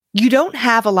You don't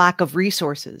have a lack of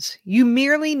resources. You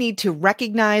merely need to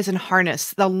recognize and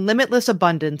harness the limitless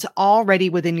abundance already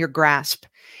within your grasp.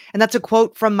 And that's a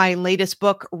quote from my latest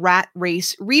book, Rat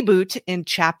Race Reboot, in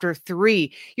chapter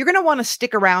 3. You're going to want to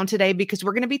stick around today because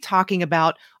we're going to be talking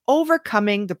about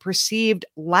overcoming the perceived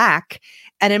lack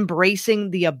and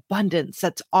embracing the abundance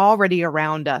that's already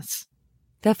around us.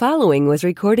 The following was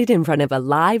recorded in front of a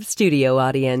live studio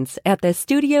audience at the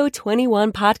Studio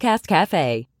 21 Podcast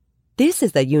Cafe. This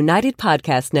is the United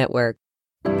Podcast Network.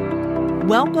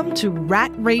 Welcome to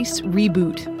Rat Race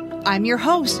Reboot. I'm your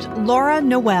host, Laura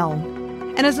Noel.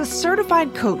 And as a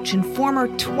certified coach and former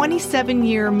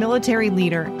 27-year military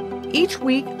leader, each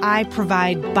week I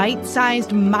provide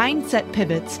bite-sized mindset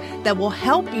pivots that will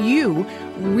help you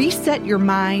reset your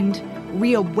mind,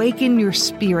 reawaken your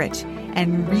spirit,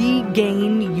 and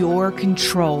regain your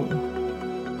control.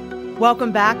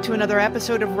 Welcome back to another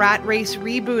episode of Rat Race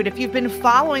Reboot. If you've been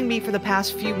following me for the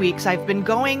past few weeks, I've been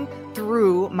going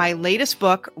through my latest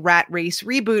book, Rat Race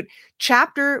Reboot,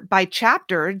 chapter by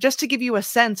chapter, just to give you a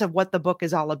sense of what the book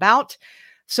is all about,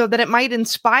 so that it might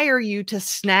inspire you to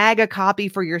snag a copy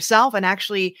for yourself and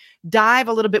actually dive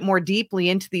a little bit more deeply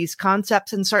into these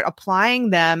concepts and start applying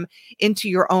them into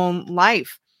your own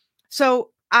life.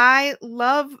 So I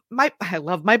love my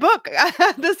book.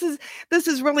 This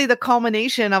is really the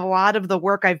culmination of a lot of the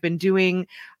work I've been doing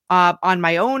on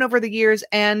my own over the years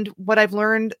and what I've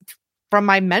learned from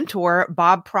my mentor,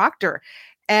 Bob Proctor.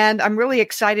 And I'm really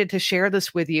excited to share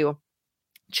this with you.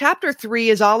 Chapter 3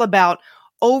 is all about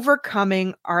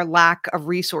overcoming our lack of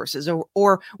resources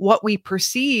or what we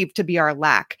perceive to be our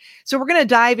lack. So we're going to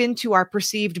dive into our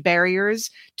perceived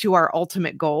barriers to our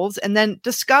ultimate goals and then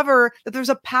discover that there's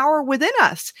a power within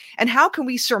us and how can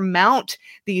we surmount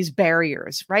these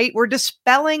barriers, right? We're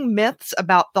dispelling myths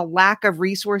about the lack of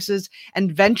resources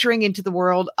and venturing into the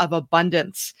world of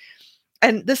abundance.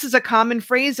 And this is a common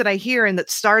phrase that I hear and that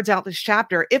starts out this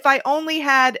chapter. If I only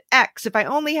had X, if I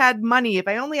only had money, if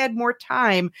I only had more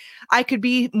time, I could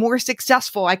be more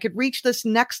successful. I could reach this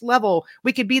next level.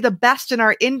 We could be the best in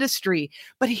our industry.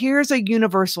 But here's a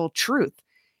universal truth.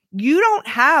 You don't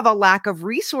have a lack of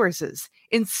resources.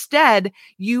 Instead,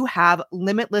 you have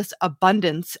limitless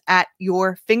abundance at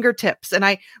your fingertips. And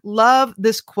I love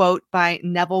this quote by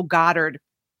Neville Goddard.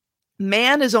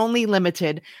 Man is only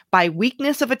limited by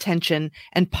weakness of attention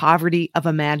and poverty of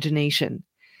imagination.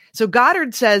 So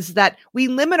Goddard says that we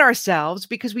limit ourselves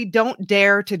because we don't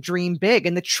dare to dream big.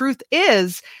 And the truth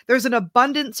is, there's an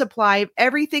abundant supply of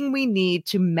everything we need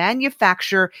to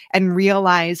manufacture and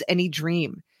realize any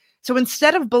dream. So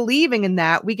instead of believing in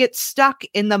that, we get stuck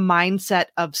in the mindset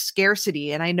of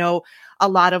scarcity. And I know a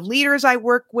lot of leaders I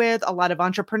work with, a lot of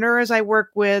entrepreneurs I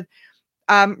work with,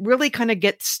 really kind of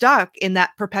get stuck in that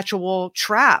perpetual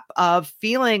trap of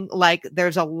feeling like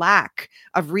there's a lack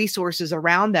of resources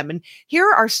around them. And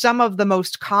here are some of the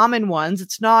most common ones.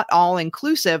 It's not all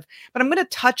inclusive, but I'm going to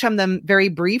touch on them very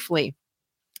briefly.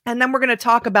 And then we're going to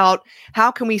talk about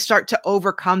how can we start to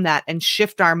overcome that and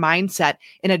shift our mindset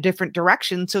in a different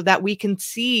direction so that we can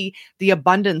see the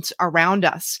abundance around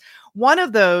us. One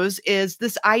of those is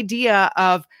this idea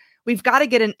of we've got to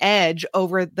get an edge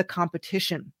over the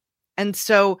competition. And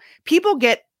so people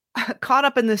get caught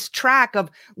up in this track of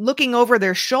looking over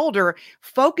their shoulder,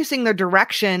 focusing their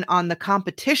direction on the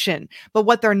competition. But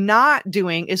what they're not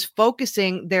doing is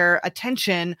focusing their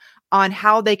attention on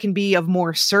how they can be of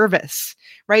more service,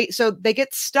 right? So they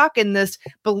get stuck in this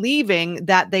believing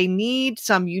that they need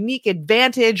some unique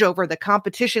advantage over the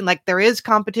competition, like there is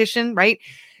competition, right,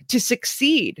 to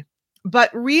succeed.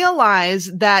 But realize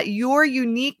that your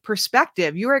unique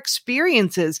perspective, your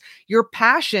experiences, your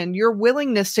passion, your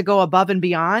willingness to go above and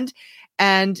beyond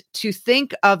and to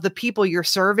think of the people you're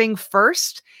serving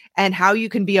first and how you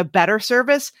can be a better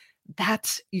service,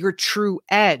 that's your true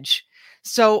edge.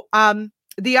 So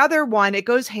the other one, it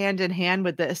goes hand in hand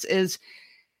with this, is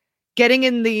getting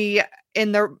in the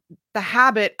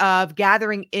habit of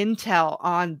gathering intel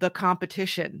on the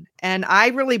competition. And I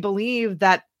really believe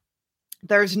that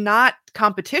there's not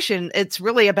competition. It's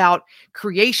really about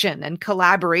creation, and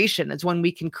collaboration is when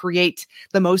we can create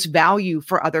the most value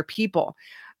for other people.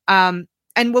 And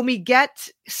when we get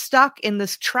stuck in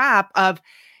this trap of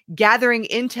gathering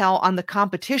intel on the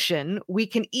competition, we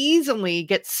can easily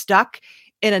get stuck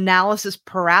in analysis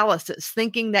paralysis,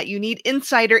 thinking that you need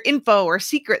insider info or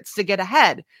secrets to get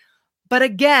ahead. But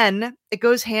again, it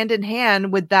goes hand in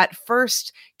hand with that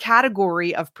first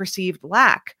category of perceived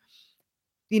lack.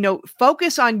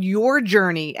 Focus on your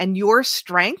journey and your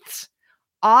strengths.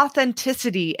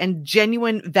 Authenticity and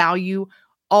genuine value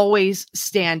always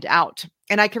stand out.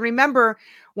 And I can remember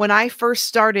when I first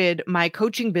started my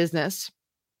coaching business,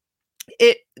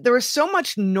 there was so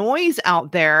much noise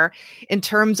out there in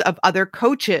terms of other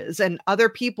coaches and other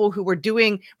people who were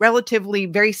doing relatively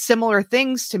very similar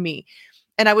things to me.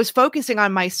 And I was focusing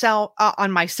on myself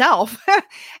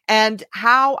and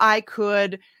how I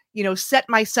could, set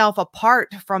myself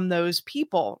apart from those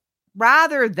people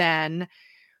rather than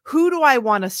who do I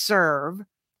want to serve?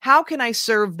 How can I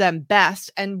serve them best?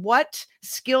 And what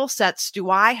skill sets do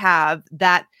I have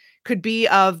that could be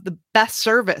of the best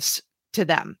service to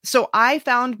them? So I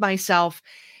found myself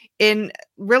in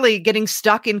really getting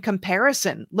stuck in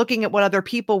comparison, looking at what other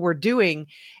people were doing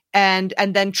and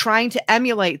then trying to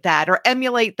emulate that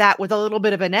with a little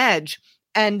bit of an edge.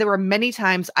 And there were many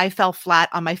times I fell flat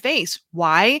on my face.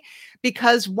 Why?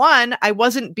 Because one, I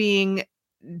wasn't being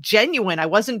genuine. I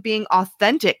wasn't being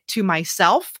authentic to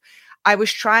myself. I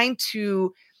was trying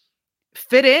to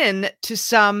fit in to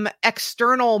some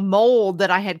external mold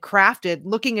that I had crafted,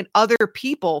 looking at other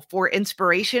people for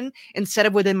inspiration instead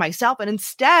of within myself, and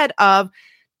instead of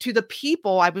to the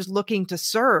people I was looking to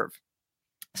serve.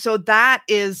 So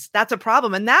that's a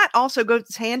problem. And that also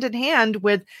goes hand in hand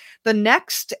with the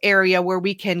next area where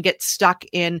we can get stuck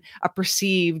in a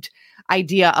perceived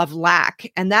idea of lack.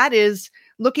 And that is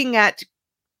looking at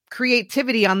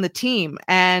creativity on the team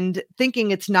and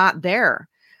thinking it's not there.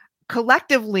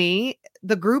 Collectively,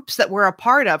 the groups that we're a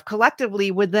part of,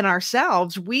 collectively within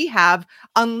ourselves, we have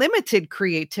unlimited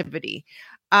creativity.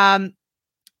 If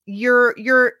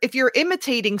you're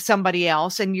imitating somebody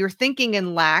else and you're thinking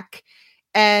in lack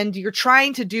and you're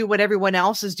trying to do what everyone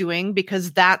else is doing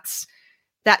because that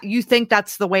you think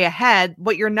that's the way ahead,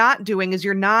 what you're not doing is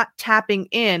you're not tapping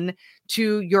in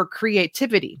to your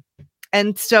creativity.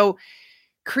 And so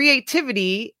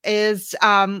creativity is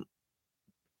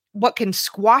what can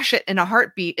squash it in a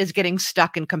heartbeat is getting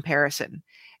stuck in comparison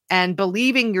and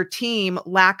believing your team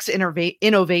lacks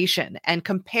innovation and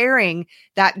comparing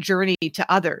that journey to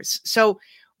others. So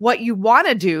what you want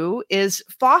to do is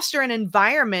foster an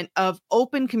environment of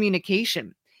open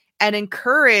communication and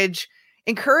encourage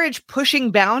pushing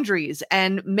boundaries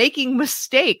and making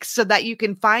mistakes so that you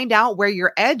can find out where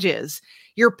your edge is.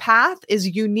 Your path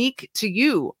is unique to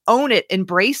you. Own it,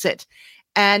 embrace it.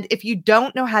 And if you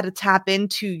don't know how to tap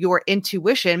into your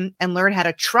intuition and learn how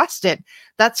to trust it,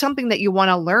 that's something that you want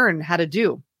to learn how to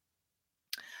do.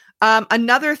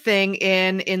 Another thing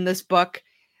in this book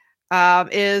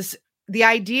is the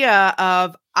idea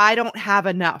of I don't have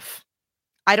enough.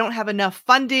 I don't have enough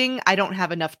funding. I don't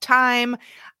have enough time.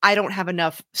 I don't have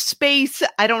enough space.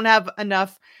 I don't have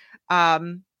enough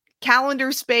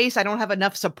calendar space. I don't have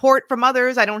enough support from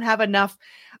others. I don't have enough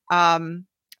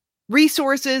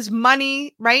resources,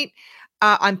 money, right?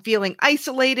 I'm feeling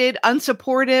isolated,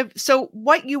 unsupportive. So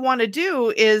what you want to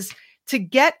do is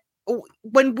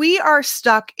when we are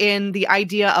stuck in the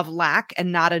idea of lack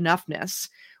and not enoughness,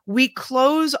 we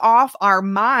close off our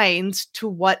minds to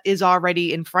what is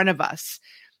already in front of us.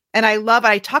 And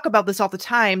I talk about this all the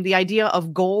time, the idea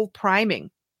of goal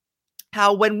priming,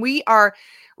 how when we are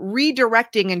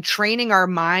redirecting and training our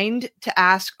mind to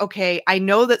ask, okay, I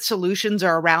know that solutions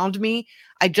are around me.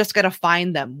 I just got to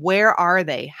find them. Where are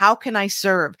they? How can I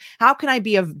serve? How can I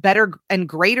be of better and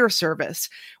greater service?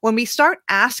 When we start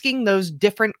asking those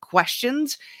different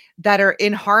questions that are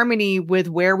in harmony with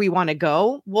where we want to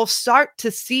go, we'll start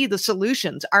to see the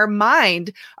solutions. Our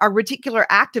mind, our reticular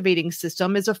activating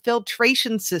system, is a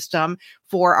filtration system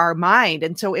for our mind.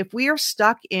 And so if we are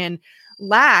stuck in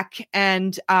lack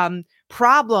and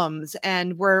problems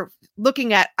and we're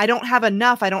looking at, I don't have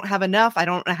enough,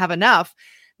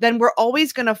 then we're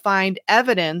always going to find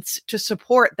evidence to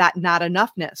support that not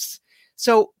enoughness.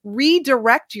 So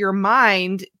redirect your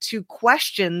mind to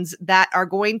questions that are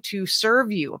going to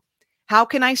serve you. How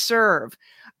can I serve?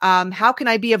 How can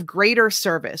I be of greater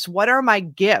service? What are my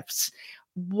gifts?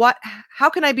 How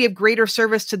can I be of greater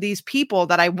service to these people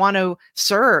that I want to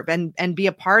serve and be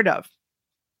a part of?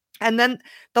 And then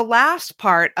the last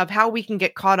part of how we can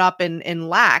get caught up in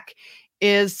lack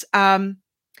is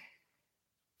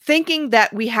thinking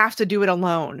that we have to do it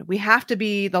alone. We have to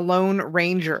be the Lone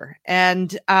Ranger.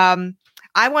 And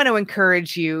I want to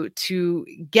encourage you to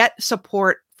get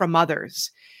support from others.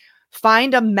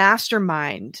 Find a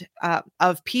mastermind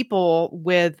of people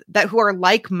who are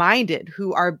like-minded,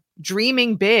 who are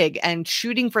dreaming big and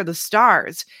shooting for the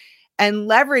stars, and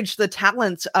leverage the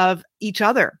talents of each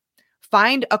other.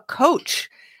 Find a coach.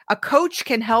 A coach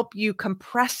can help you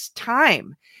compress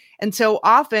time. And so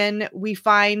often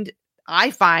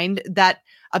I find that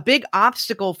a big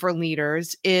obstacle for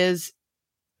leaders is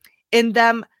in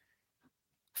them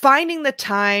finding the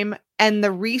time and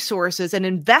the resources and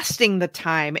investing the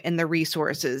time and the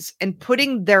resources and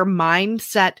putting their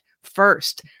mindset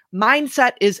first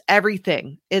mindset is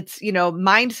everything.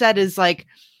 Mindset is like,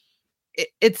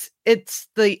 it's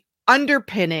the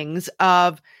underpinnings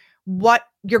of what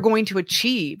you're going to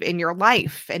achieve in your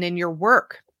life and in your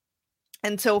work.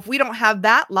 And so if we don't have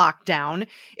that locked down,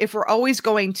 if we're always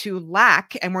going to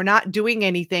lack and we're not doing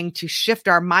anything to shift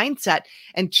our mindset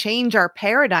and change our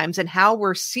paradigms and how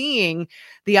we're seeing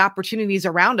the opportunities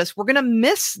around us, we're going to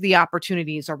miss the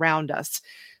opportunities around us.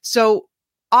 So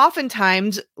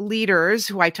oftentimes leaders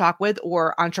who I talk with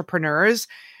or entrepreneurs,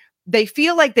 they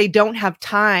feel like they don't have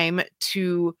time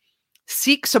to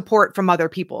seek support from other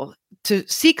people, to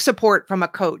seek support from a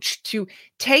coach, to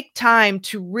take time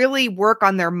to really work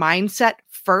on their mindset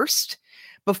first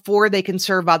before they can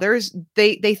serve others.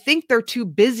 They think they're too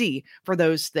busy for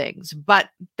those things, but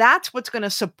that's what's going to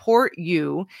support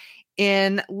you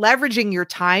in leveraging your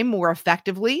time more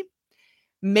effectively,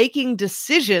 making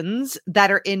decisions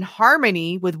that are in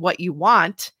harmony with what you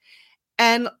want,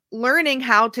 and learning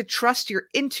how to trust your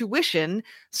intuition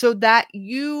so that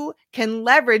you can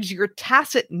leverage your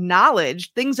tacit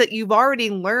knowledge, things that you've already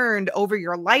learned over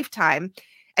your lifetime,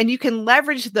 and you can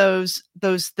leverage those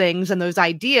things and those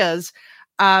ideas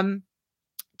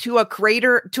to a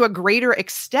greater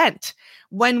extent.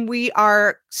 When we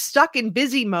are stuck in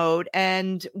busy mode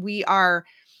and we are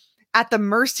at the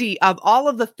mercy of all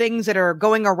of the things that are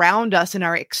going around us in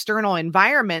our external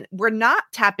environment, we're not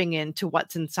tapping into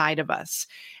what's inside of us.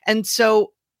 And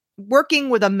so working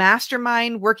with a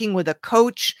mastermind, working with a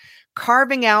coach,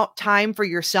 carving out time for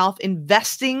yourself,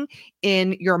 investing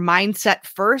in your mindset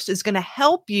first is going to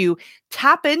help you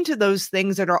tap into those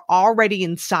things that are already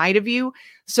inside of you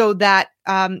so that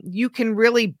you can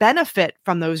really benefit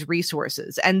from those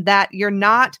resources and that you're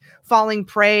not falling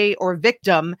prey or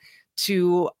victim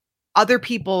to other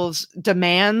people's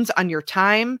demands on your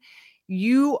time.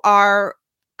 You are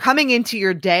coming into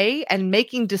your day and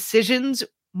making decisions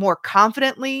more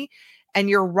confidently, and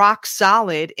you're rock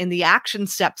solid in the action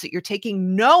steps that you're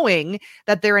taking, knowing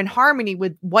that they're in harmony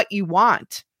with what you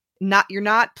want. You're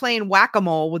not playing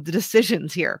whack-a-mole with the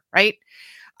decisions here, right?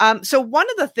 So one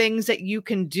of the things that you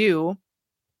can do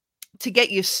to get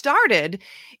you started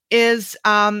is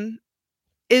to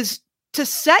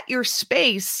set your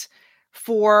space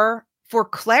for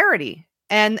clarity.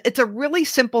 And it's a really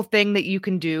simple thing that you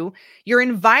can do. Your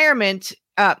environment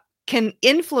can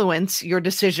influence your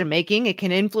decision making. It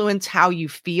can influence how you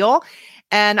feel.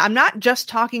 And I'm not just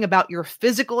talking about your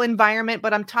physical environment,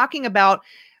 but I'm talking about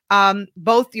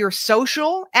both your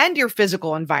social and your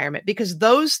physical environment, because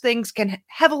those things can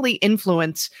heavily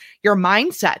influence your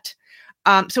mindset.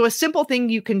 So a simple thing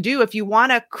you can do if you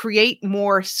want to create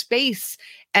more space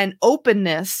and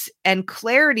openness and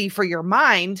clarity for your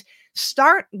mind,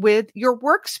 start with your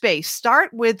workspace.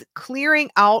 Start with clearing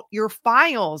out your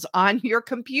files on your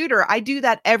computer. I do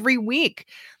that every week.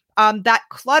 That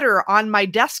clutter on my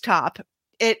desktop,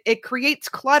 it creates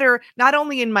clutter not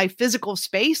only in my physical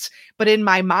space, but in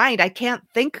my mind. I can't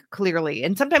think clearly.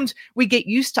 And sometimes we get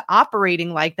used to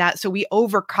operating like that, so we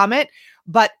overcome it,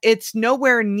 but it's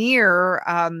nowhere near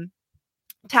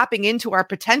tapping into our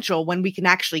potential when we can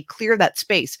actually clear that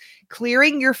space.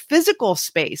 Clearing your physical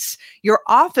space, your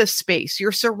office space,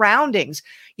 your surroundings.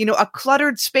 A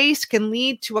cluttered space can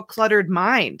lead to a cluttered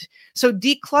mind. So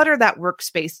declutter that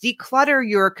workspace, declutter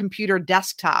your computer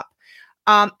desktop,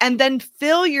 and then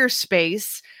fill your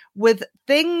space with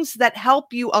things that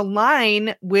help you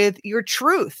align with your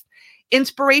truth.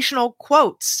 Inspirational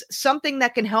quotes, something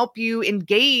that can help you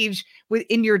engage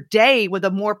in your day with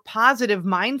a more positive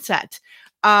mindset.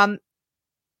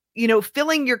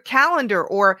 Filling your calendar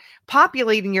or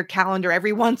populating your calendar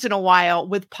every once in a while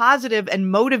with positive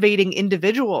and motivating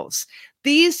individuals.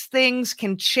 These things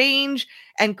can change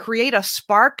and create a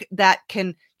spark that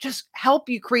can just help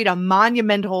you create a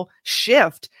monumental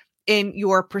shift in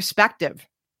your perspective.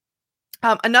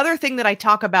 Another thing that I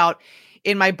talk about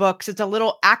in my books, it's a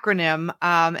little acronym,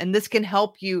 and this can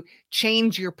help you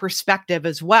change your perspective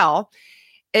as well.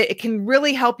 It can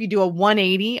really help you do a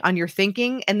 180 on your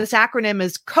thinking. And this acronym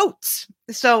is COATS.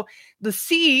 So the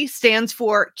C stands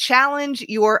for challenge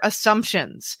your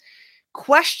assumptions.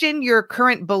 Question your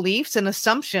current beliefs and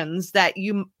assumptions that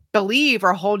you believe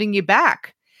are holding you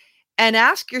back. And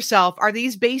ask yourself, are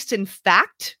these based in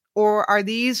fact or are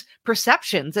these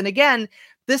perceptions? And again,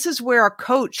 this is where a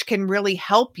coach can really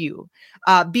help you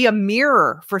be a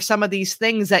mirror for some of these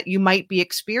things that you might be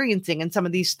experiencing and some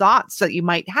of these thoughts that you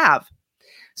might have.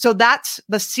 So that's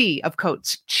the C of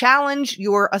COATS. Challenge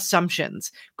your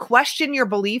assumptions. Question your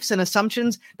beliefs and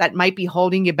assumptions that might be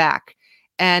holding you back.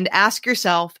 And ask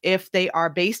yourself if they are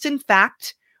based in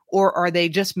fact or are they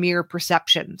just mere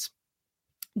perceptions.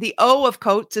 The O of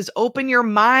Coates is open your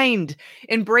mind,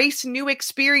 embrace new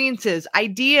experiences,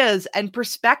 ideas, and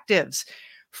perspectives.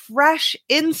 Fresh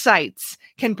insights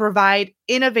can provide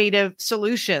innovative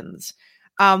solutions.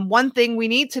 One thing we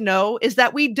need to know is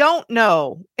that we don't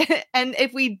know. And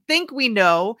if we think we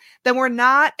know, then we're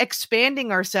not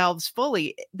expanding ourselves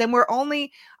fully. Then we're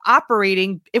only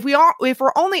operating. If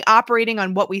we're only operating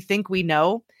on what we think we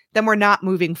know, then we're not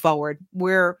moving forward.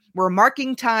 We're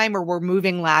marking time, or we're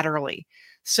moving laterally.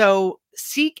 So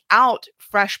seek out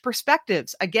fresh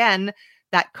perspectives. Again,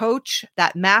 that coach,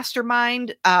 that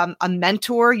mastermind, a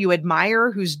mentor you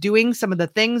admire who's doing some of the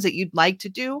things that you'd like to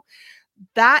do,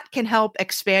 that can help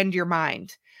expand your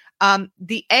mind.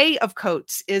 The A of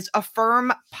Coates is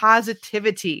affirm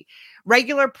positivity.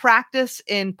 Regular practice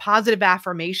in positive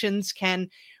affirmations can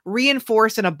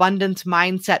reinforce an abundance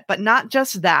mindset, but not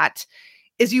just that,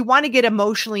 is you want to get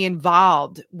emotionally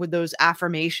involved with those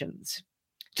affirmations.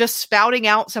 Just spouting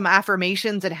out some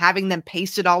affirmations and having them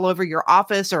pasted all over your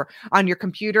office or on your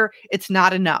computer, it's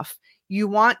not enough. You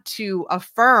want to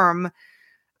affirm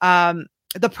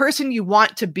the person you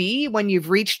want to be when you've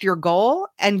reached your goal,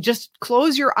 and just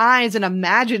close your eyes and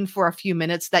imagine for a few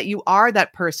minutes that you are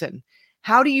that person.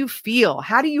 How do you feel?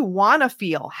 How do you want to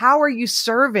feel? How are you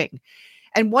serving?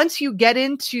 And once you get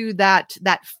into that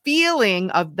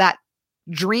feeling of that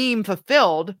dream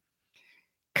fulfilled,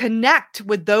 connect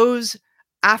with those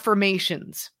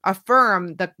affirmations.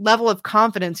 Affirm the level of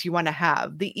confidence you want to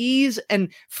have, the ease and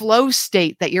flow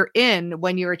state that you're in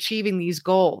when you're achieving these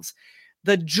goals,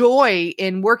 the joy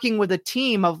in working with a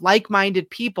team of like-minded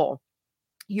people.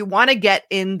 You want to get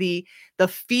in the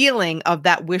feeling of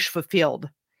that wish fulfilled.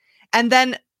 And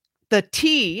then the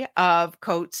T of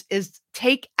Coates is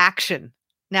take action.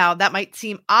 Now, that might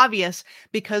seem obvious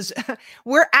because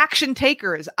we're action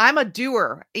takers. I'm a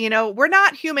doer. We're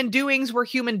not human doings, we're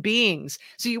human beings.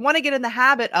 So you want to get in the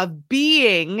habit of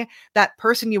being that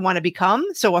person you want to become.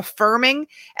 So affirming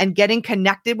and getting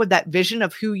connected with that vision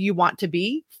of who you want to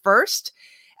be first.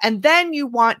 And then you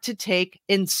want to take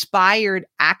inspired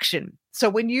action. So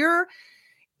when you're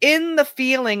in the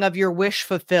feeling of your wish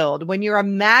fulfilled, when you're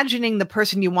imagining the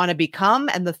person you want to become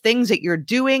and the things that you're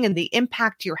doing and the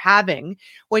impact you're having,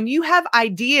 when you have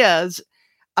ideas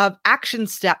of action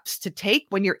steps to take,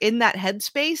 when you're in that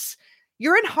headspace,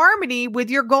 you're in harmony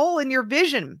with your goal and your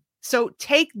vision. So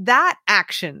take that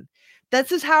action.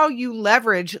 This is how you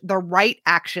leverage the right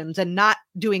actions and not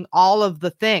doing all of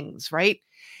the things, right?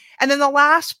 And then the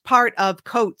last part of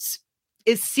Coates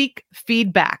is seek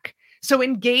feedback. So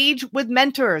engage with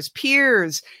mentors,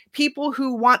 peers, people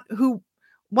who want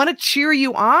to cheer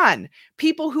you on,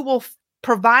 people who will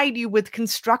provide you with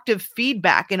constructive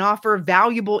feedback and offer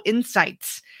valuable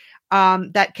insights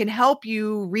that can help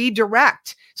you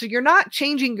redirect. So you're not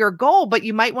changing your goal, but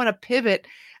you might want to pivot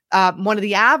one of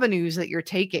the avenues that you're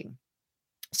taking.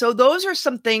 So those are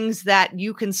some things that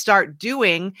you can start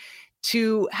doing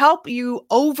to help you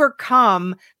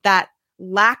overcome that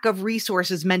lack of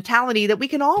resources mentality that we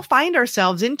can all find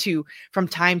ourselves into from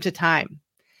time to time.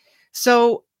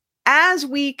 So as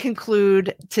we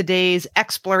conclude today's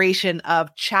exploration of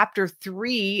chapter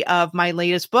 3 of my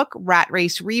latest book, Rat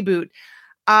Race Reboot,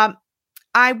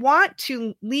 I want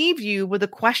to leave you with a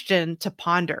question to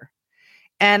ponder.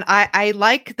 And I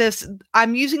like this.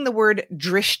 I'm using the word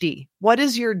drishti. What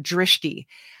is your drishti?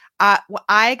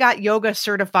 I got yoga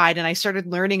certified and I started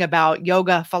learning about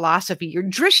yoga philosophy. Your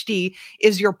drishti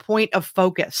is your point of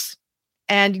focus.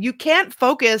 And you can't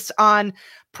focus on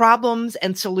problems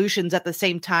and solutions at the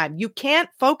same time. You can't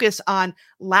focus on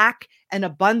lack and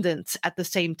abundance at the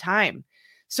same time.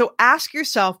 So ask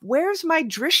yourself, where's my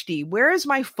drishti? Where is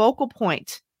my focal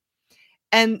point?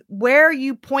 And where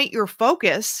you point your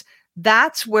focus,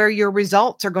 that's where your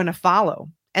results are going to follow.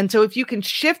 And so if you can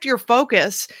shift your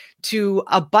focus to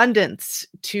abundance,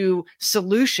 to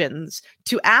solutions,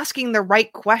 to asking the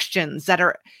right questions that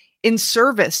are in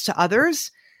service to others,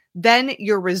 then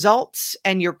your results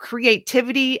and your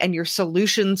creativity and your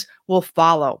solutions will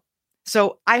follow.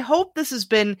 So I hope this has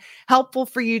been helpful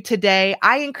for you today.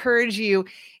 I encourage you,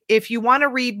 if you want to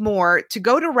read more, to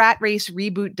go to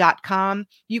ratracereboot.com.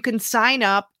 You can sign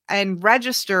up and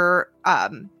register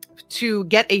to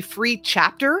get a free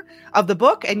chapter of the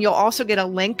book, and you'll also get a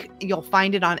link. You'll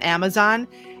find it on Amazon,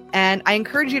 and I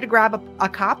encourage you to grab a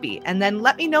copy and then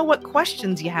let me know what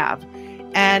questions you have.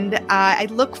 And I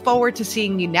look forward to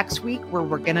seeing you next week, where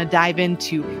we're going to dive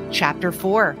into chapter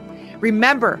 4.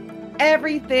 Remember,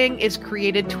 everything is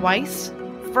created twice,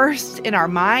 first in our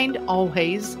mind,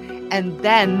 always, and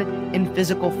then in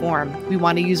physical form. We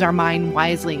want to use our mind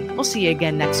wisely. We'll see you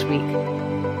again next week.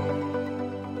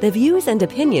 The views and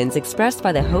opinions expressed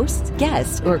by the hosts,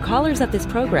 guests, or callers of this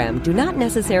program do not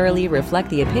necessarily reflect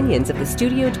the opinions of the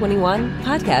Studio 21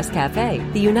 Podcast Cafe,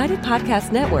 the United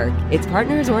Podcast Network, its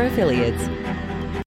partners, or affiliates.